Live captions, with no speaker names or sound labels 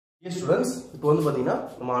Yes students, இப்போ வந்து பாத்தீங்கன்னா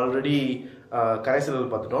நம்ம ஆல்ரெடி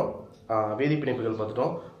கரைசல்கள் பார்த்துட்டோம், வேதி பிணைப்புகள்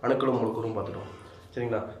பார்த்துட்டோம், அணுக்களும் மூலக்கூறும் பார்த்துட்டோம்.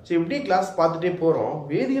 சரிங்களா? சரி இப்படி கிளாஸ் பார்த்துட்டே போறோம்.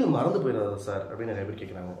 வேதியியல் மறந்து போயிடாதா சார் அப்படின்னு நிறைய பேர்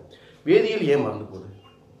கேக்குறாங்க. வேதியியல் ஏன் மறந்து போகுது?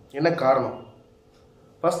 என்ன காரணம்?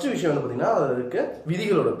 ஃபர்ஸ்ட் விஷயம் வந்து பாத்தீங்கன்னா அதுல இருக்க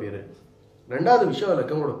விதிகளோட பேரு. ரெண்டாவது விஷயம் அதுல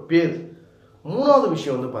இருக்கவங்களோட பேர். மூணாவது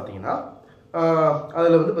விஷயம் வந்து பாத்தீங்கன்னா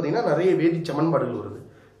அதுல வந்து பாத்தீங்கன்னா நிறைய வேதி சமன்பாடுகள் வருது.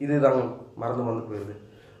 இதுதாங்க மறந்து போயிருது.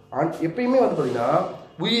 எப்பயுமே வந்து பாத்தீங்கன்னா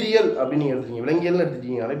உயிரியல் அப்படின்னு எடுத்துட்டீங்க, விலங்கியல்னு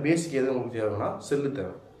எடுத்துட்டீங்கனாலே பேசிக் எது உங்களுக்கு தேவைன்னா செல்லு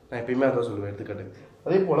தேவை. நான் எப்பயுமே அதான் சொல்லுவேன் எடுத்துக்காட்டுக்கு.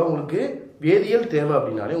 அதே போல உங்களுக்கு வேதியியல் தேவை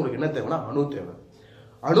அப்படின்னாலே உங்களுக்கு என்ன தேவைன்னா அணு தேவை.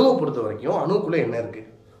 அணுவை பொறுத்த வரைக்கும் அணுக்குள்ள என்ன இருக்கு?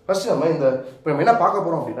 ஃபர்ஸ்ட் நம்ம இப்போ நம்ம என்ன பார்க்க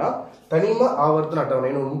போறோம் அப்படின்னா தனிம ஆவர்த்தன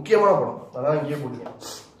அட்டவணைன்னு ஒரு முக்கியமான படம். அதான் இங்கேயே போட்டுருக்கேன்.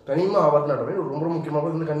 தனிம ஆவர்த்தன அட்டவணை ரொம்ப முக்கியமான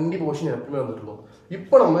படம். கண்டிப்பா கொஸ்டின் எப்பவுமே வந்துட்டு இருக்கும்.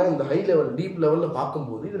 இப்போ நம்ம இந்த ஹை லெவல் டீப் லெவல்ல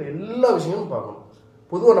பார்க்கும்போது இதுல எல்லா விஷயமும் பார்க்கணும்.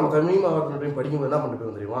 பொதுவாக நம்ம தனிம ஆவர்த்தன அட்டவணை படிக்கும்போது என்ன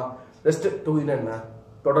பண்ணிட்டு தெரியுமா? ரெஸ்ட் தொகுதினா என்ன,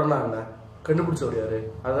 தொடர்னா என்ன, கண்டுபிடிச்சவர் யாரு,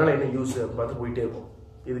 அதனால என்ன யூஸ் பார்த்து போயிட்டே இருக்கும்.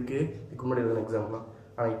 இதுக்கு முன்னாடி எதுவும் எக்ஸாம்பிளாக.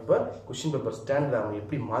 ஆனால் இப்போ கொஸ்டின் பேப்பர் ஸ்டாண்டர்ட் அவங்க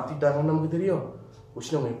எப்படி மாற்றிட்டாங்கன்னு நமக்கு தெரியும்,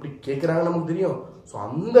 கொஸ்டின் அவங்க எப்படி கேட்குறாங்கன்னு நமக்கு தெரியும். ஸோ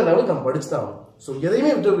அந்த லெவலுக்கு நம்ம படிச்சு தான் ஆகணும். ஸோ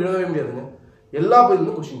எதையுமே விடவே முடியாதுங்க. எல்லா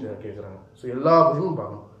பதிலும் கொஸ்டின் கேட்குறாங்க. ஸோ எல்லா பதிலும்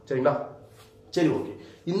பார்க்கணும். சரிங்களா? சரி, ஓகே.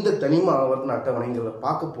 இந்த தனிம ஆவர்த்தன அட்டவணைங்கிறத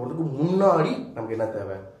பார்க்க போகிறதுக்கு முன்னாடி நமக்கு என்ன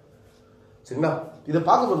தேவை? சரிங்களா? இதை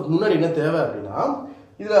பார்க்க போகிறதுக்கு முன்னாடி என்ன தேவை அப்படின்னா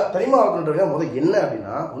இதுல தனிம ஆவர்த்தன முதல் என்ன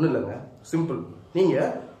அப்படின்னா ஒன்றும் இல்லைங்க, சிம்பிள். நீங்க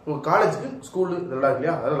உங்க காலேஜுக்கு ஸ்கூலு இதெல்லாம் இருக்கு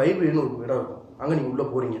இல்லையா, அதாவது லைப்ரரின்னு ஒரு இடம் இருக்கும். அங்கே நீங்க உள்ள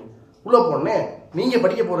போறீங்க. உள்ள போனே நீங்க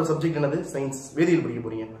படிக்க போற சப்ஜெக்ட் என்னது? சயின்ஸ், வேதியியல் படிக்க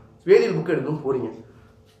போறீங்க. வேதியியல் புக் எடுக்கணும் போறீங்க.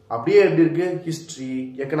 அப்படியே எப்படி இருக்கு? ஹிஸ்டரி,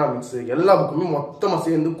 எக்கனாமிக்ஸ் எல்லா புக்குமே மொத்தமா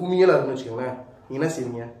சேர்ந்து குமியலா இருக்குன்னு வச்சுக்கோங்களேன். நீங்க என்ன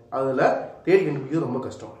செய்வீங்க? அதுல தேடி கண்டுபிடிக்கிறது ரொம்ப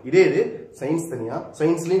கஷ்டம். இதே இது சயின்ஸ் தனியா,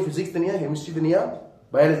 சயின்ஸ்லயும் பிசிக்ஸ் தனியா, கெமிஸ்ட்ரி தனியா,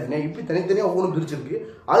 பயாலஜி தனியா, இப்படி தனித்தனியா ஒவ்வொன்றும் பிரிச்சிருக்கு.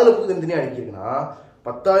 அதுல புக் தனித்தனியா அடிக்கிறதுனா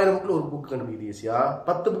 10,000 புக்ல ஒரு புக் கண்டுபிடிக்கிறது ஈஸியா,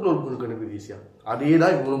 10 புக்ல ஒரு புக் கண்டுபிடிக்கிறது ஈஸியா. அதே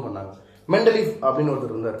தான் இவங்களும் பண்ணாங்க. மெண்டலிஃப் அப்படின்னு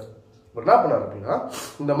ஒருத்தர் இருந்தார். இவர் என்ன பண்ணார் அப்படின்னா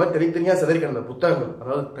இந்த மாதிரி தனித்தனியா சிதறி கிடந்த புத்தகங்கள்,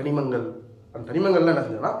 அதாவது தனிமங்கள், அந்த தனிமங்கள்லாம் என்ன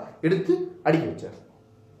செஞ்சாங்கன்னா எடுத்து அடிக்க வச்சார்.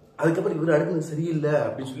 அதுக்கப்புறம் இவர் அடுக்கிறது சரியில்லை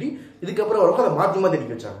அப்படின்னு சொல்லி இதுக்கப்புறம் வரப்போ அதை மாற்றி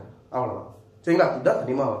அடிக்க வச்சாங்க. அவ்வளவுதான். சரிங்களா? இதுதான்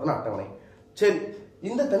தனிம ஆவர்த்தன அட்டவணை. சரி,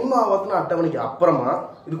 இந்த தனிம ஆவர்த்தன அட்டவணைக்கு அப்புறமா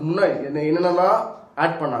இதுக்கு முன்னாடி என்னென்னலாம்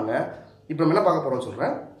ஆட் பண்ணாங்க, இப்போ நம்ம என்ன பார்க்க போறோம்னு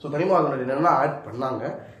சொல்றேன். ஸோ தனிம ஆவர்த்தன என்னென்ன ஆட் பண்ணாங்க,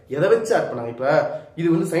 எதை வச்சு ஆட் பண்ணாங்க. இப்போ இது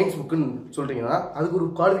வந்து சயின்ஸ் புக்குன்னு சொல்றீங்கன்னா அதுக்கு ஒரு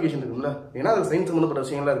குவாலிஃபிகேஷன் இருக்குல்ல, ஏன்னா அது சயின்ஸ் சம்பந்தப்பட்ட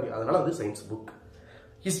விஷயங்கள்லாம் இருக்கு. அதனால அது சயின்ஸ் புக்.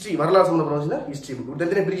 ஹிஸ்டரி, வரலாறு சம்பந்தப்பட்ட விஷயம் ஹிஸ்டரி புக்.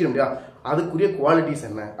 தனித்தனியாக பிரிக்கிறோம் இல்லையா, அதுக்குரிய குவாலிட்டிஸ்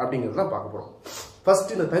என்ன அப்படிங்கிறத பார்க்க போறோம்.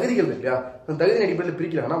 ஃபர்ஸ்ட் இந்த தகுதிகள் இருக்கு இல்லையா, அந்த தகுதி அடிப்படையில்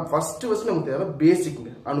பிரிக்கிறாங்கன்னா ஃபர்ஸ்ட் நமக்கு தேவை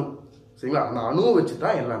பேசிக்ங்க, அணு. சரிங்களா? அந்த அணுவை வச்சு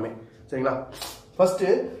தான் எல்லாமே. சரிங்களா? ஃபர்ஸ்ட்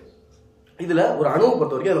இதுல ஒரு அணுவை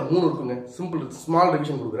பொறுத்த வரைக்கும் அதுல 3 இருக்குங்க. சிம்பிள் ஸ்மால்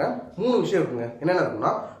ரிவிஷன் கொடுக்குறேன். 3 விஷயம் இருக்குங்க. என்னென்ன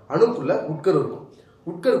இருக்குன்னா அணுக்குள்ள உட்கரு இருக்கும்.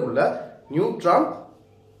 உட்கருக்குள்ள நியூட்ரான்,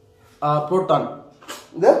 புரோட்டான்,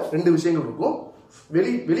 இந்த 2 விஷயங்கள் இருக்கும்.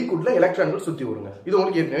 வெளிக்கூட்டுல எலக்ட்ரான்கள் சுத்தி வருங்க. இது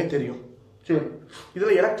உங்களுக்கு ஏற்கனவே தெரியும். சரி,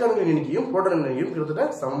 இதுல எலக்ட்ரான்கள் எண்ணிக்கையும் புரோட்டான் எண்ணிக்கையும் கிட்டத்தட்ட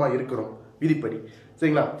சமமா இருக்கணும் விதிப்படி.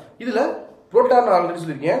 சரிங்களா? இதுல புரோட்டான் ஆல்ரெடி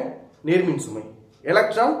சொல்லியிருக்கேன், நேர்மின் சுமை.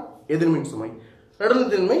 எலக்ட்ரான் எதிர்மின் சுமை.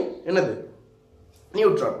 நடுநிலைத்தன்மை என்னது?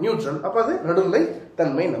 நியூட்ரல். அப்ப அது நடுநிலை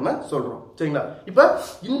தன்மை நம்ம சொல்றோம். சரிங்களா? இப்ப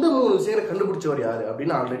இந்த 3 விஷயங்களை கண்டுபிடிச்சவர் யாரு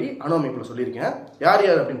அப்படின்னு ஆல்ரெடி அணு அமைப்புல சொல்லியிருக்கேன். யார்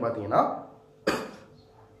அப்படின்னு பாத்தீங்கன்னா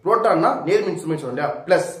புரோட்டான்னா நேர்மின் சுமை சொன்னா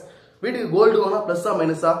பிளஸ், வீட்டுக்கு கோல்டு வாங்கினா பிளஸ்ஸா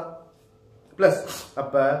மைனஸா? பிளஸ்.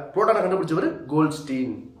 அப்ப புரோட்டானை கண்டுபிடிச்சவர்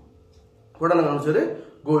கோல்ட்ஸ்டீன்.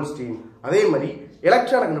 அதே மாதிரி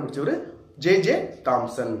எலக்ட்ரானை கண்டுபிடிச்சவர் ஜே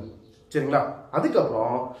தாம்சன். சரிங்களா?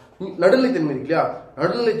 அதுக்கப்புறம் நடுநிலைத்தன்மை இருக்கு இல்லையா,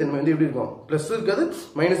 நடுநிலைத்தன்மை வந்து எப்படி இருக்கும்? பிளஸ் இருக்காது,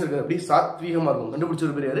 மைனஸ் இருக்காது, அப்படி சாத்வீகமா இருக்கும்.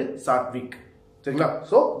 கண்டுபிடிச்சவர் பேர் யாரு? சாத்விக். சரிங்களா?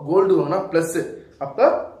 சோ கோல்டு வாங்கினா பிளஸ். அப்ப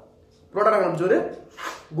புரோட்டானை கண்டுபிடிச்சவர்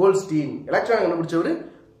கோல்ட்ஸ்டீன், எலக்ட்ரானை கண்டுபிடிச்சவர்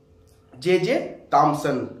ஜே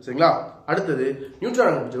தாம்சன். சரிங்களா? அடுத்தது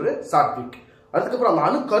நியூட்ரானை கண்டுபிடிச்சவர் சாத்விக். அதுக்கப்புறம் அந்த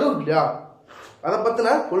அணு கரு இருக்கு இல்லையா, அதை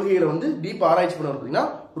பத்தின கொள்கைகளை வந்து டீப்பா ஆராய்ச்சி பண்ண பார்த்தீங்கன்னா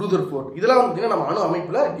ரூதர்ஃபோர்ட். இதெல்லாம் வந்து பார்த்தீங்கன்னா நம்ம அணு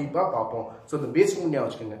அமைப்புல டீப்பா பார்ப்போம். ஸோ இந்த பேசிக் ஞாபகம்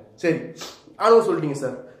வச்சுக்கோங்க. சரி, அணு சொல்லிட்டீங்க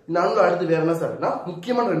சார். இந்த அணுல அடுத்து வேற என்ன சார்னா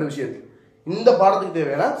முக்கியமான 2 விஷயம் இருக்கு. இந்த பாடத்துக்கு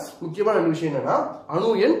தேவையான முக்கியமான 2 விஷயம் என்னன்னா அணு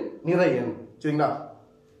எண், நிறை எண். சரிங்களா?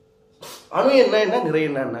 அணு என்ன, நிறை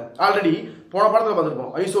என்ன ஆல்ரெடி போன பாடத்துல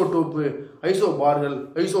பார்த்துருப்போம். ஐசோடோப்பு, ஐசோபார்கள்,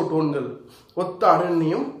 ஐசோடோன்கள், ஒத்த அணு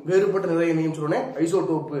எண்ணையும் வேறுபட்ட நிறை எண்ணையும் சொன்னேன்.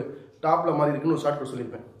 ஐசோடோப்பு டாப்ல மாதிரி இருக்குன்னு ஒரு ஷார்ட்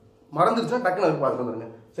சொல்லியிருப்பேன். மறந்துருச்சுன்னா டக்குன்னு அதுக்கு பார்த்து வந்துருங்க.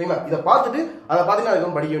 சரிங்களா? இதை பார்த்துட்டு அதை பார்த்தீங்கன்னா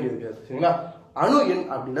அதுக்கு படிக்க வேண்டியது இருக்காது. சரிங்களா? அணு எண்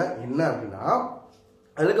அப்படின்னா என்ன அப்படின்னா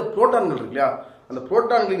அதுல இருக்க புரோட்டான்கள் இருக்கு இல்லையா, அந்த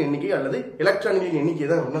புரோட்டான்களின் எண்ணிக்கை அல்லது எலக்ட்ரான்களின் எண்ணிக்கை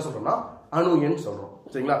தான் என்ன சொல்றோம்னா அணு எண் சொல்றோம்.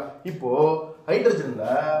 சரிங்களா? இப்போ ஹைட்ரஜன்ல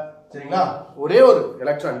சரிங்களா ஒரே ஒரு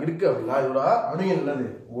எலக்ட்ரான் இருக்கு அப்படின்னா இதோட அணு எண் என்னது?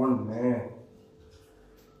 1.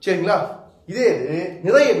 சரிங்களா? இதே இது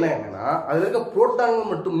நிறை என்னன்னா அதுல இருக்க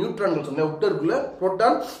புரோட்டான்கள் மற்றும் நியூட்ரான்கள் சொன்னேன். உட்டருக்குள்ள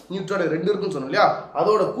புரோட்டான் நியூட்ரான் ரெண்டு இருக்குன்னு சொன்னோம் இல்லையா,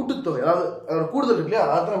 அதோட கூட்டுத்தொகை அதாவது அதோட கூடுதல் இருக்கு இல்லையா,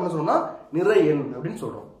 அதான் என்ன சொன்னோம்னா நிறை எண் அப்படின்னு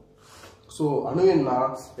சொல்றோம். ஸோ அணு எண்ணா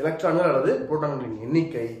எலக்ட்ரான்கள் அல்லது புரோட்டான்களின்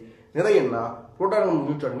எண்ணிக்கை, நிறை எண்ணா புரோட்டான்கள்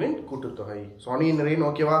நியூட்ரான்களின் கூட்டுத்தொகை. ஸோ அணியின் நிறைன்னு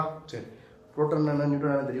ஓகேவா? சரி, புரோட்டான் என்ன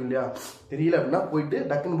நியூட்ரான் என்ன தெரியும் இல்லையா? தெரியல அப்படின்னா போயிட்டு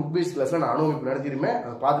டக்குன்னு புக் பேஸ் கிளாஸ்ல நான் அணு அமைப்பு நடத்திருமே,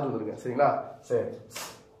 அதை பார்த்துட்டு வந்துருக்கேன். சரிங்களா? சரி,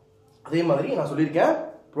 அதே மாதிரி நான் சொல்லியிருக்கேன்,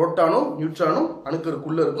 புரோட்டானும் நியூட்ரானும்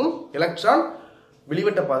அணுக்கருக்குள்ள இருக்கும், எலக்ட்ரான்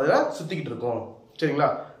வெளிவட்ட பாதையில சுத்திக்கிட்டு இருக்கும். சரிங்களா?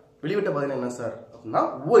 வெளிவட்ட பாதையில என்ன சார் அப்படின்னா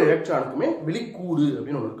ஒவ்வொரு எலக்ட்ரானுக்குமே வெளிக்கூடு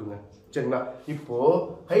அப்படின்னு ஒன்று இருக்குங்க. சரிங்களா? இப்போ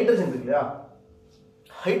ஹைட்ரஜன் இருக்கு இல்லையா,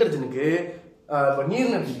 ஹைட்ரஜனுக்கு இப்போ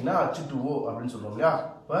நீர் எடுத்தீங்கன்னா H2O அப்படின்னு சொல்றோம் இல்லையா.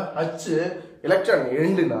 இப்போ H எலக்ட்ரான்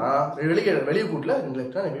எண்டுனா வெளிக்கூட்டுல இந்த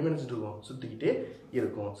எலக்ட்ரான் எப்பயுமே நினைச்சிட்டு இருக்கும், சுத்திக்கிட்டே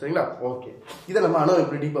இருக்கும். சரிங்களா? ஓகே, இதை நம்ம அணு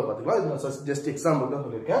எப்படி டீப்பா பார்த்துக்கலாம். இது நான் ஜஸ்ட் எக்ஸாம்பிள் தான்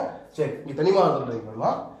சொல்லியிருக்கேன். சரி, இங்க தனிம ஆவர்த்தனம்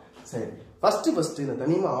பண்ணலாம். சரி, ஃபர்ஸ்ட் இந்த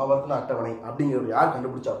தனிம ஆவர்த்தன அட்டவணை அப்படிங்கிறது யார்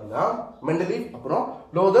கண்டுபிடிச்சா அப்படின்னா மெண்டலீஃப் அப்புறம்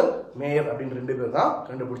லோதர் மேயர் அப்படின்னு 2 பேர் தான்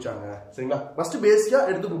கண்டுபிடிச்சாங்க. சரிங்களா? ஃபர்ஸ்ட் பேசிக்கா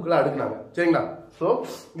எடுத்து புக்ல அடுக்குனாங்க. சரிங்களா? ஸோ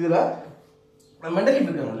இதுல மெண்டலீஃப்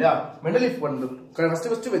இருக்காங்க இல்லையா, மெண்டலீஃப் வந்து ஃபர்ஸ்ட்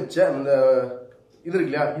வச்ச இந்த இது இருக்கு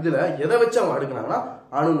இல்லையா, இதுல எதை வச்சு அவங்க அடுக்குனாங்கன்னா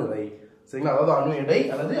அணு நிறை. சரிங்களா? அதாவது அணு எடை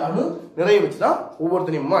அல்லது அணு நிறைய வச்சுதான் ஒவ்வொரு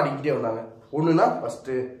தனிமமா அடிக்கிட்டே வந்தாங்க. 1னா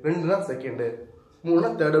ஃபர்ஸ்ட், 2னா செகண்ட், 3னா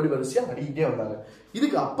தேர்ட், அப்படி வரிசையா அடிக்கிட்டே வந்தாங்க.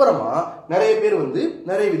 இதுக்கு அப்புறமா நிறைய பேர் வந்து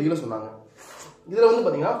நிறைய விதிகளை சொன்னாங்க. இதுல வந்து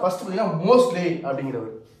பாத்தீங்கன்னா ஃபர்ஸ்ட் பாத்தீங்கன்னா மோஸ்ட்லே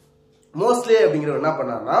அப்படிங்கிறவர் என்ன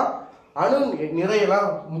பண்ணாருன்னா அணு நிறையெல்லாம்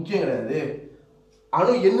முக்கியம் கிடையாது,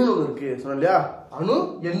 அணு எண்ணுன்னு ஒன்று இருக்கு சொன்ன இல்லையா, அணு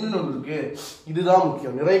எண்ணுன்னு ஒன்று இருக்கு, இதுதான்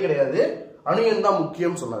முக்கியம், நிறை கிடையாது, அணு எண் தான்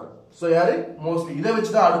முக்கியம் சொன்னார். ஸோ யாரு? மோஸ்ட்லி. இதை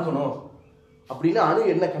வச்சுதான் அடுக்கணும் அப்படின்னு அணு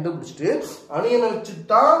எண்ணை கண்டுபிடிச்சிட்டு அணு எண்ணை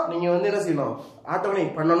வச்சுதான் நீங்க வந்து என்ன செய்யணும், அட்டவணை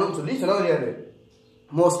பண்ணணும்னு சொல்லி சொன்னவர் யாரு?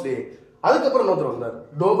 மோஸ்ட்லி. அதுக்கப்புறம் இன்னொருத்தர் வந்தார்,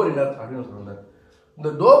 டோபரினர் அப்படின்னு சொன்னார். இந்த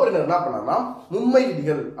டோபரினர் என்ன பண்ணார்னா மும்மை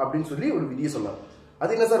விதிகள் அப்படின்னு சொல்லி ஒரு விதியை சொன்னார்.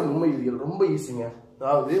 அது என்ன சார் மும்மை விதிகள்? ரொம்ப ஈஸிங்க.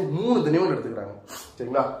 அதாவது 3 தனிமம் எடுத்துக்கிறாங்க.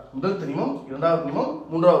 சரிங்களா? முதல் தனிமம், 2வது தனிமம்,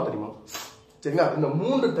 3வது தனிமம். சரிங்களா? இந்த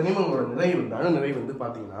 3 தனிமங்களோட நிறை வந்து அணு நிறை வந்து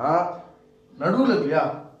பாத்தீங்கன்னா நடுவுல இல்லையா,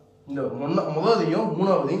 இந்த முதலையும்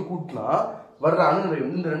 3வதையும் கூட்டினா வர்ற அணு நிறை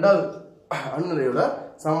வந்து இந்த 2வது அணு நிறையோட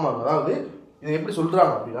சமமாகும். அதாவது இதை எப்படி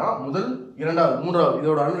சொல்றாங்க அப்படின்னா முதல், 2வது, 3வது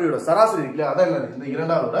இதோட அணு நிறையோட சராசரி இருக்குல்ல, அதான் என்னது இந்த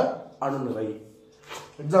 2வதோட அணு நிறை.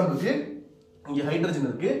 எக்ஸாம்பிளுக்கு இங்க ஹைட்ரஜன்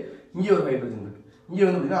இருக்கு, இங்க ஒரு ஹைட்ரஜன் இருக்கு, இங்க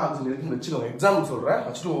வந்து ஆக்சிஜன் இருக்குன்னு வச்சுக்கோங்க. எக்ஸாம்பிள் சொல்றேன்,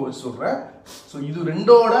 H2O வச்சு சொல்றேன். ஸோ இது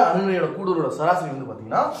 2ஓட அணு நிறையோட கூடுதலோட சராசரி வந்து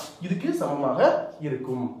பாத்தீங்கன்னா இதுக்கு சமமாக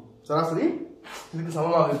இருக்கும். சராசரி இதுக்கு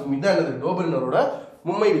சமமாக இருக்கும். இதான் என்னது? டோபரினரோட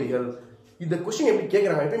மும்மை விதிகள். இந்த கொஸ்டின் எப்படி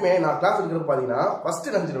கேட்கறாங்க, எப்பயுமே நான் கிளாஸ் எடுக்கிறப்ப பாத்தீங்கன்னா ஃபர்ஸ்ட்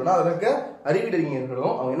நினைச்சிருவேன்னா அதுல இருக்க அறிவியல்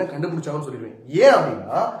அறிஞர்களும் அவங்க என்ன கண்டுபிடிச்சாங்கன்னு சொல்லிடுவேன். ஏன்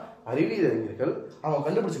அப்படின்னா அறிவியல் அறிஞர்கள் அவங்க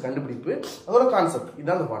கண்டுபிடிச்ச கண்டுபிடிப்பு அதோட கான்செப்ட்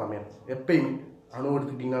இதான் அந்த பாடமே. எப்பயுமே அணு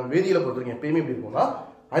எடுத்துக்கிட்டீங்கன்னா வேதியில பொறுத்தவரைக்கும் எப்பயுமே எப்படி இருக்கும்னா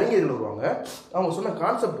அறிஞர்கள் வருவாங்க, அவங்க சொன்ன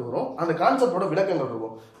கான்செப்ட் வரும், அந்த கான்செப்டோட விளக்கங்கள்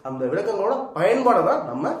இருக்கும், அந்த விளக்கங்களோட பயன்பாடை தான்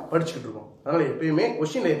நம்ம படிச்சுக்கிட்டு இருக்கோம். அதனால எப்பயுமே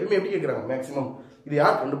கொஸ்டின்ல எப்பயுமே எப்படி கேட்கறாங்க, மேக்சிமம் இது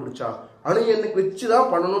யார் கண்டுபிடிச்சா, அணு எண்ணுக்கு வச்சுதான்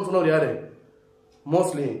பண்ணணும்னு சொன்னவர் யாரு?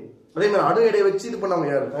 மோஸ்ட்லி. அதே மாதிரி அணு எடையை வச்சு இது பண்ணவங்க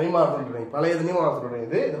யாரு? தனிமா ஆற்றல், பழைய தனிமா ஆற்றல்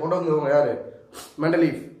இதை கொண்டு வந்தவங்க யாரு?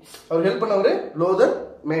 மெண்டலீஃப். அவர் ஹெல்ப் பண்ணவர் லோதர்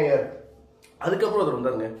மேயர். அதுக்கப்புறம் அவர்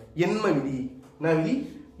வந்தாருங்க எண்ம விதி. என்ன விதி?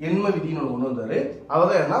 எண்ம விதின்னு கொண்டு வந்தாரு. அவர்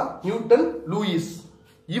தான் என்ன? Newton Lewis.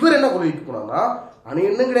 இவர் என்ன கொள்கைக்கு போனார்னா அணு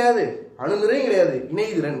எண்ணும் கிடையாது, அணு நிறையும் கிடையாது,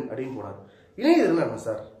 இணைதிறன் அப்படின்னு போனார். இணைதிறன் என்ன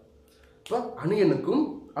சார்? இப்ப அணு எண்ணுக்கும்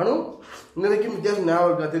அணு நிறைக்கும் வித்தியாசம் ஞாபகம்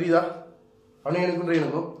இருக்கா? தெரியுதா? அணு எண்ணுக்கும் நிறை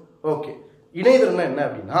எண்ணுக்கும். ஓகே, இணைதிறன் என்ன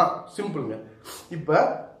அப்படின்னா சிம்பிளுங்க. இப்ப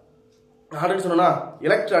ஆல்ரெடி சொன்னா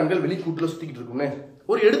எலக்ட்ரான்கள் வெளிக்கூட்டுல சுத்திக்கிட்டு இருக்கும்னு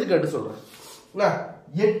ஒரு எடுத்துக்காட்டு சொல்றேன். என்ன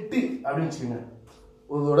 8 அப்படின்னு வச்சுக்கோங்க.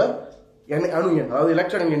 ஒருதோட அணு எண் அதாவது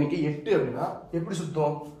எலக்ட்ரான் எண்ணிக்கை 8 அப்படின்னா எப்படி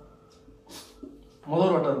சுத்தம்?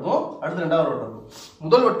 முதல் வட்டம் இருக்கும், அடுத்து 2வது வட்டம் இருக்கும்.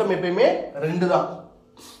 முதல் வட்டம் எப்பயுமே 2 தான்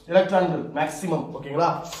எலக்ட்ரான்கள் மேக்சிமம். ஓகேங்களா?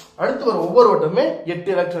 அடுத்து வர ஒவ்வொரு வட்டமே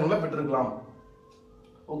 8 எலக்ட்ரான்களை பெற்றிருக்கலாம்.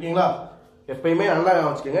 ஓகேங்களா? எப்பயுமே நல்லா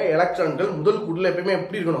வச்சுக்கோங்க, எலக்ட்ரான்கள் முதல் கூட்டுல எப்பயுமே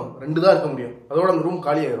எப்படி இருக்கணும்? 2 தான் இருக்க முடியும். அதோட அந்த ரூம்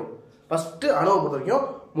காலியாயிரும். ஃபர்ஸ்ட் அணுவை பொறுத்த வரைக்கும்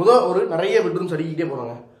முதல் ஒரு நிறைய பெட்ரூம்ஸ் அடிக்கிட்டே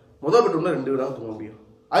போறாங்க. முதல் பெட்ரூம்ல 2 பேர் தான் தூங்க முடியும்.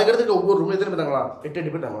 அதுக்கடுத்து ஒவ்வொரு ரூம்ல எத்தனை பேர் தாங்கலாம்? 8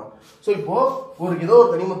 பேர் தாங்கலாம். ஸோ இப்போ ஒரு ஏதோ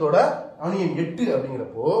ஒரு தனிமத்தோட அணு எண் 8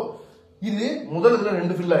 அப்படிங்கிறப்போ இது முதல் இதுல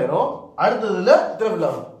 2 ஃபில் ஆயிரும், அடுத்ததுல எத்தனை ஃபில்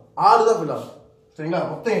ஆகும்? 6 தான் ஃபில் ஆகும். சரிங்களா?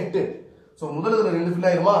 மொத்தம் 8. ஸோ முதல் இதுல 2 ஃபில்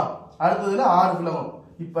ஆயிருமா, அடுத்ததுல 6 ஃபில் ஆகும்.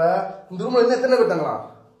 இப்ப இந்த ரூம்ல இருந்து எத்தனை பேர் தாங்கலாம்?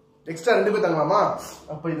 எக்ஸ்ட்ரா 2 பேர் தாங்கலாமா?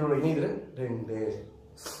 அப்ப இதோட இணைதிறன் 2.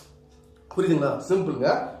 புரியுதுங்களா?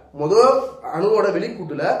 சிம்பிளுங்க. முதல் அணுவோட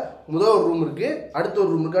வெளிக்கூட்டுல முதல் ஒரு ரூம் இருக்கு, அடுத்த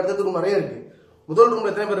ஒரு ரூம் இருக்கு, அடுத்த ரூம் நிறைய இருக்கு. முதல்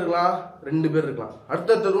ரூம்ல எத்தனை பேர் இருக்கலாம்? 2 பேர் இருக்கலாம்.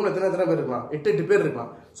 அடுத்த ரூம்ல எத்தனை பேர் இருக்கலாம்? 8 பேர்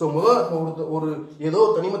இருக்கலாம். சோ ஒரு ஏதோ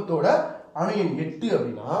ஒரு தனிமத்தோட அணு எண் 8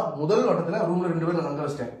 அப்படின்னா முதல் வட்டத்துல ரூம்ல 2 பேர் தங்க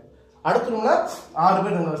வச்சிட்டேன். அடுத்த ரூம்ல 6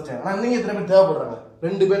 பேர் தங்க வச்சிட்டேன். ஆனா நீங்க எத்தனை பேர் தேவைப்படுறாங்க?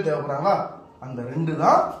 2 பேர் தேவைப்படுறாங்களா? அந்த 2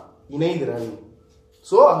 தான் இணைதிறன்.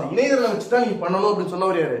 சோ அந்த இணைதிறனை வச்சு தான் நீங்க பண்ணணும் அப்படின்னு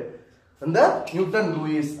சொன்னவர் யாரு? அந்த நியூட்டன்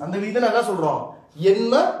லூயிஸ். அந்த விதி தான் என்ன சொல்றோம்?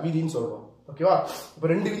 எண்ம விதின்னு சொல்றோம். ஓகேவா? இப்ப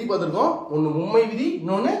 2 விதி பார்த்திருக்கோம். ஒன்னு மும்மை விதி,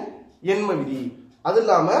 இன்னொன்னு எண்ம விதி. அது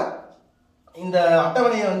இல்லாம இந்த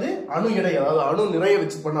அட்டவணையை வந்து அணு எடை, அதாவது அணு நிறைய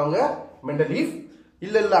வச்சு பண்ணவங்க மெண்டலீஃப்.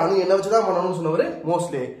 இல்ல அணு என்ன வச்சுதான் பண்ணணும்னு சொன்னவர்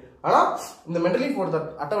மோஸ்ட்லே. ஆனா இந்த மெண்டலீஃப்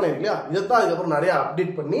அட்டவணை இருக்கு இல்லையா, இதைத்தான் அதுக்கப்புறம் நிறைய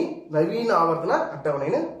அப்டேட் பண்ணி நவீன ஆவர்த்தன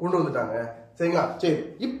அட்டவணைன்னு கொண்டு வந்துட்டாங்க. சரிங்களா? சரி,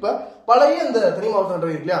 இப்ப பழைய இந்த தனிம ஆவர்த்தன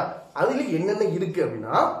அட்டவணை இருக்கு இல்லையா, அதுல என்னென்ன இருக்கு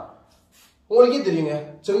அப்படின்னா உங்களுக்கே தெரியுங்க.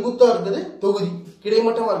 செங்குத்தா இருக்குது தொகுதி,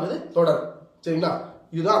 கிடைமட்டமா இருக்குது தொடர். சரிங்களா?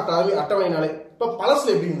 இதுதான் அட்டவணைனாலே. இப்ப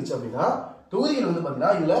பழசுல எப்படி இருந்துச்சு அப்படின்னா தொகுதிகள் வந்து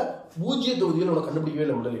பாத்தீங்கன்னா இதுல 0 தொகுதிகள் உனக்கு கண்டுபிடிக்கவே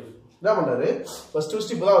இல்லை. முதலில் என்ன பண்றாரு,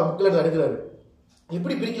 ஃபர்ஸ்ட் இப்பதான் புக்ல எடுக்கிறாரு.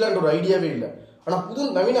 எப்படி பிரிக்கலான்ற ஒரு ஐடியாவே இல்லை. ஆனா புது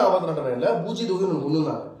நவீன ஆவர்த்தன அட்டவணையில 0 தொகுதிகள் ஒண்ணு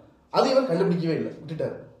இருந்தாங்க. அதை இவர் கண்டுபிடிக்கவே இல்லை,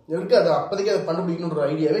 விட்டுட்டாரு. இவருக்கு அது அப்போதைக்கு அதை கண்டுபிடிக்கணுன்ற ஒரு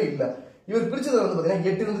ஐடியாவே இல்லை. இவர் பிரிச்சது வந்து பாத்தீங்கன்னா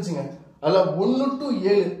 8 இருந்துச்சுங்க. அதுல 1 to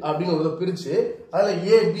 7 அப்படின்னு ஒரு பிரிச்சு அதுல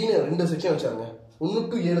ஏபின்னு 2 செக்ஷன் வச்சாங்க. 1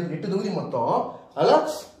 to 7 8 தொகுதி மொத்தம். அதுல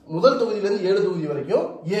முதல் தொகுதியில இருந்து 7 தொகுதி வரைக்கும்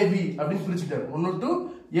ஏபி அப்படின்னு பிரிச்சுட்டாரு. 1 to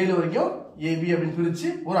 7 வரைக்கும் ஏபி அப்படின்னு பிரிச்சு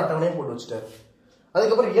ஒரு அட்டவணையை போட்டு வச்சுட்டாரு.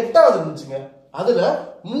 அதுக்கப்புறம் 8வது இருந்துச்சுங்க. அதுல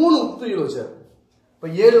 3 உட்பிரிவுகள் வச்சாரு. இப்ப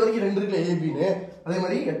 7 வரைக்கும் 2 இருக்குல்ல ஏபின்னு, அதே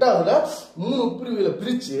மாதிரி 8வதுல 3 உட்பிரிவுகளை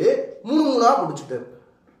பிரிச்சு 3 போட்டு வச்சுட்டாரு.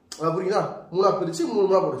 புரியுதா? 3 பிரிச்சு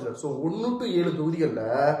 3 போட்டு வச்சுட்டாரு. சோ 1 to 7 தொகுதிகள்ல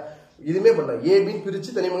இதுமே பண்ண ஏபின்னு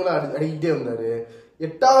பிரிச்சு தனிமங்களை அடிக்கிட்டே வந்தாரு.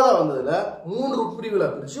 8வதா வந்ததுல 3 உட்பிரிவுகளை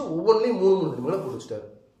பிரிச்சு ஒவ்வொன்றையும் 3 தனிமங்களை போட்டு வச்சுட்டாரு.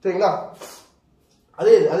 சரிங்களா?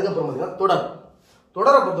 அதுக்கப்புறம் பாத்தீங்கன்னா தொடரை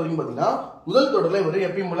பொறுத்த வரைக்கும் பாத்தீங்கன்னா முதல் தொடர்ல இவர்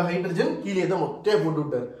எப்பயும் போல ஹைட்ரஜன் ஹீலியத்தை மொட்டையா போட்டு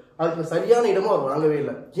விட்டாரு. அதுக்கு சரியான இடமும் அவர் வழங்கவே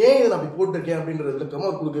இல்லை. ஏன் இதை நான் அப்படி போட்டிருக்கேன் அப்படின்ற விளக்கமும்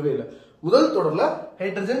அவர் கொடுக்கவே இல்லை. முதல் தொடர்ல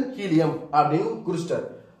ஹைட்ரஜன் ஹீலியம் அப்படின்னு குறிச்சிட்டாரு.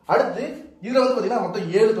 அடுத்து இதுல வந்து பாத்தீங்கன்னா மொத்தம்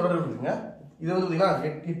 7 தொடர்கள் இருக்குங்க. இது வந்து பாத்தீங்கன்னா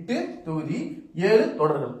 8 தொகுதி 7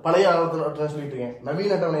 தொடர்கள். பழைய ஆவர்த்தன அட்டவணை சொல்லிட்டு இருக்கேன்.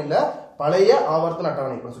 நவீன அட்டவணையில பழைய ஆவர்த்தன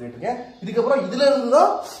அட்டவணை சொல்லிட்டு இருக்கேன். இதுக்கப்புறம் இதுல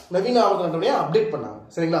இருந்துதான் நவீன ஆவர்த்தன அட்டவணையை அப்டேட் பண்ணாங்க.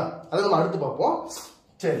 சரிங்களா? அதை நம்ம அடுத்து பார்ப்போம்.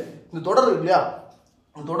 சரி, இந்த தொடர் இருக்கு இல்லையா,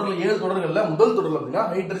 தொடர்ல 7 தொடர்கள்ல முதல் தொடர்ல பாத்தீங்கன்னா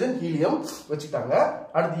ஹைட்ரஜன் ஹீலியம் வச்சுட்டாங்க.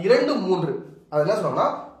 அடுத்து 2 3 அது என்ன சொன்னாங்கன்னா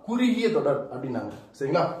குறுகிய தொடர் அப்படின்னாங்க.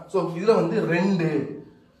 சரிங்களா? சோ இதுல வந்து 2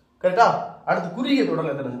 கரெக்டா. அடுத்து குறுகிய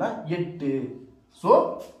தொடர்ல எத்தனைன்னா 8. சோ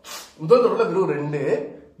முதல் தொடர்ல வெறும் 2,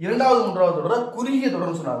 2வது 3வது தொடர குறுகிய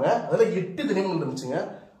தொடர்னு சொன்னாங்க. அதுல 8 தனிமங்கள் இருந்துச்சுங்க.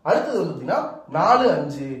 அடுத்தது வந்து பாத்தீங்கன்னா 4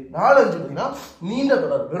 5 பாத்தீங்கன்னா நீண்ட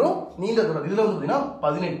தொடர், வெறும் நீண்ட தொடர். இதுல வந்து பாத்தீங்கன்னா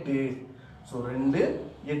 18. சோ 2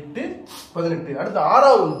 8 18. அடுத்து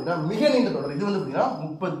 6வது வந்து பாத்தீங்கன்னா மிக நீண்ட தொடர். இது வந்து பாத்தீங்கன்னா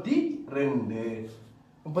 32.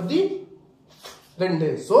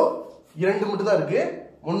 சோ 2 மட்டும் தான் இருக்கு.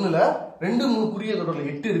 1ல 2 3 குறுகிய தொடர்ல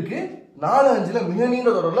 8 இருக்கு. 4 5ல மிக நீண்ட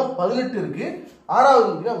தொடர்ல 18 இருக்கு. 6வது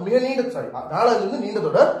வந்து மிக நீண்ட 4 5 வந்து நீண்ட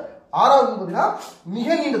தொடர், 6வது வந்து பாத்தீங்கன்னா மிக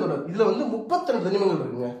நீண்ட தொடர். இதுல வந்து 32 தனிமங்கள்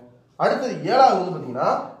இருக்குங்க. அடுத்தது 7வது வந்து பாத்தீங்கன்னா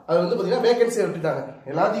அது வந்து பாத்தீங்கன்னா வேகன்சியை விட்டுட்டாங்க.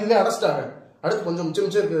 எல்லாத்தையும் இதுல அடைச்சிட்டாங்க. அடுத்து கொஞ்சம்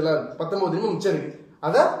மிச்சம் இருக்குதுல 19 தனிமம் மிச்சம் இருக்கு.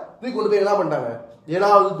 அதை தூக்கி கொண்டு போய் என்ன பண்ணிட்டாங்க,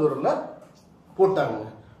 7வது தொடர்ல போட்டாங்க.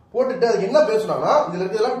 போட்டுட்டு அதுக்கு என்ன பேர் சொன்னாங்கன்னா இதுல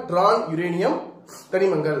இருக்கிறதெல்லாம் ட்ரான் யுரேனியம்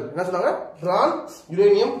தனிமங்கள். என்ன சொன்னாங்க? ட்ரான்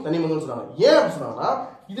யுரேனியம் தனிமங்கள் சொன்னாங்க. ஏன் அப்படி சொன்னாங்கன்னா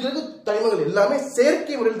இதுல இருக்க தனிமங்கள் எல்லாமே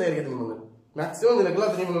செயற்கை முறையில் தயாரிக்கிற தனிமங்கள். மேக்சிமம் இதுல எல்லா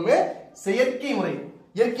தனிமங்களுமே செயற்கை முறை,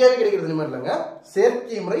 இயற்கையாவே கிடைக்கிற தனிமம் இல்லைங்க,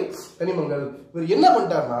 செயற்கை முறை தனிமங்கள். இவர் என்ன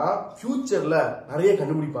பண்ணிட்டாருன்னா ஃபியூச்சர்ல நிறைய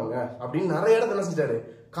கண்டுபிடிப்பாங்க அப்படின்னு நிறைய இடத்துல என்ன செஞ்சாரு,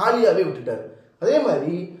 காலியாவே விட்டுட்டாரு. அதே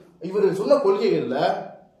மாதிரி இவர் சொன்ன கொள்கைகள்ல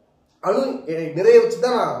அணு நிறைய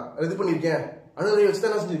வச்சுதான் நான் இது பண்ணிருக்கேன், அணு நிறைய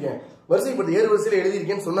வச்சுதான் என்ன செஞ்சிருக்கேன், வரிசைப்பட்டு 7 வரிசையில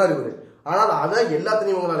எழுதியிருக்கேன்னு சொன்னார் இவரு. ஆனால் அதை எல்லா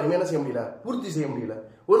தனிமங்களாலுமே என்ன செய்ய முடியல, பூர்த்தி செய்ய முடியல.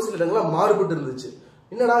 ஒரு சில இடங்கள மாறுபட்டு இருந்துச்சு.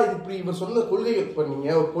 என்னடா இது இப்படி இவர் சொன்ன கொள்கைகள், இப்ப நீங்க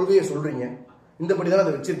ஒரு கொள்கையை சொல்றீங்க, இந்தபடிதான்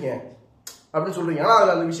அதை வச்சிருக்கேன் அப்படின்னு சொல்றீங்க, ஆனா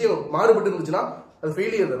அதுல அந்த விஷயம் மாறுபட்டு இருந்துச்சுன்னா அது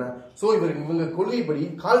ஃபெயிலியர் தானே. சோ இவங்க கொள்கைப்படி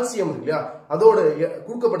கால்சியம் இருக்கு இல்லையா, அதோட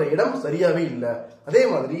கொடுக்கப்பட்ட இடம் சரியாவே இல்லை. அதே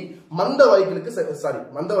மாதிரி மந்த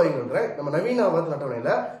வாயுங்கள்ன்ற நம்ம நவீன ஆவர்த்தன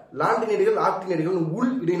அட்டவணையில லாண்டினேடுகள் ஆக்டினேடுகள்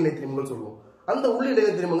உள் இடைநிலை திணிமங்கள் சொல்லுவோம். அந்த உள்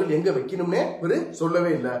இடைநிலை திணிமங்கள் எங்க வைக்கணும்னே இவரு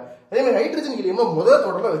சொல்லவே இல்லை. அதே மாதிரி ஹைட்ரஜன் ஹீலியமா முதல்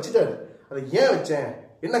தொடர்ல வச்சுட்டாரு. அதை ஏன் வச்சேன்,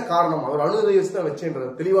 என்ன காரணம், அவர் அணுதை வச்சு தான் வச்சேன்ற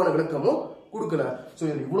தெளிவான விளக்கமும் கொடுக்கல. சோ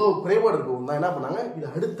இது இவ்வளவு குறைபாடு இருக்கும் தான் என்ன பண்ணாங்க, இது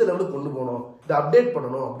அடுத்த லெவலுக்கு கொண்டு போகணும், இதை அப்டேட்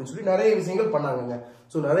பண்ணணும் அப்படின்னு சொல்லி நிறைய விஷயங்கள் பண்ணாங்க.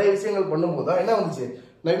 சோ நிறைய விஷயங்கள் பண்ணும்போது தான் என்ன வந்துச்சு,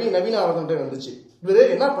 நவீன ஆவர்த்தன வந்துச்சு. இவரு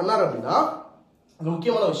என்ன பண்ணாரு அப்படின்னா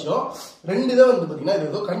முக்கியமான விஷயம் 2 இதை வந்து பாத்தீங்கன்னா இது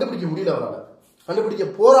ஏதோ கண்டுபிடிக்க முடியல, அவரால் கண்டுபிடிக்க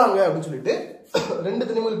போறாங்க அப்படின்னு சொல்லிட்டு 2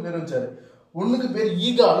 தனிமங்கள் பேர் வச்சாரு. ஒண்ணுக்கு பேர்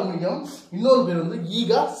ஈகா அலுமினியம், இன்னொரு பேர் வந்து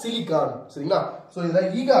ஈகா சிலிகான். சரிங்களா? சோ இதுல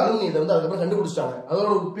ஈகா அலுமினியத்தை வந்து அதுக்கப்புறம் கண்டுபிடிச்சிட்டாங்க. அதோட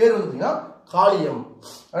பேர் வந்து பாத்தீங்கன்னா காலியம்.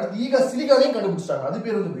 அடுத்து ஈகா சிலிகானையும் கண்டுபிடிச்சிட்டாங்க. அது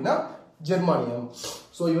பேர் வந்து பாத்தீங்கன்னா ஜெர்மானியம்.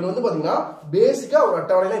 சோ இவர் வந்து பாத்தீங்கன்னா பேசிக்கா ஒரு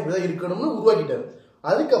அட்டவணையில இப்படிதான் இருக்கணும்னு உருவாக்கிட்டாரு.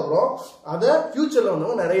 அதுக்கப்புறம் அதை ஃபியூச்சர்ல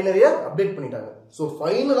வந்து நிறைய அப்டேட் பண்ணிட்டாங்க. சோ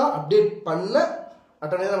ஃபைனலா அப்டேட் பண்ண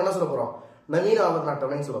அட்டவணை நம்ம என்ன சொல்ல போறோம்? நவீன ஆவர்த்தன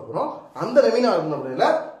அட்டவணைன்னு சொல்ல போறோம். அந்த நவீன ஆவர்த்தன அட்டவணையில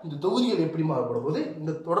இந்த தொகுதிகள் எப்படி மாறுபட போகுது,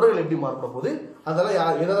 இந்த தொடர்கள் எப்படி மாறுபட போகுது,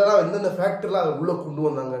 அதெல்லாம் எதெல்லாம் எந்தெந்த ஃபேக்டர்லாம் அதை உள்ள கொண்டு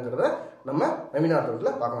வந்தாங்கிறத நம்ம நவீன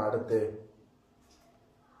அட்டவணையில பார்க்கலாம் அடுத்து.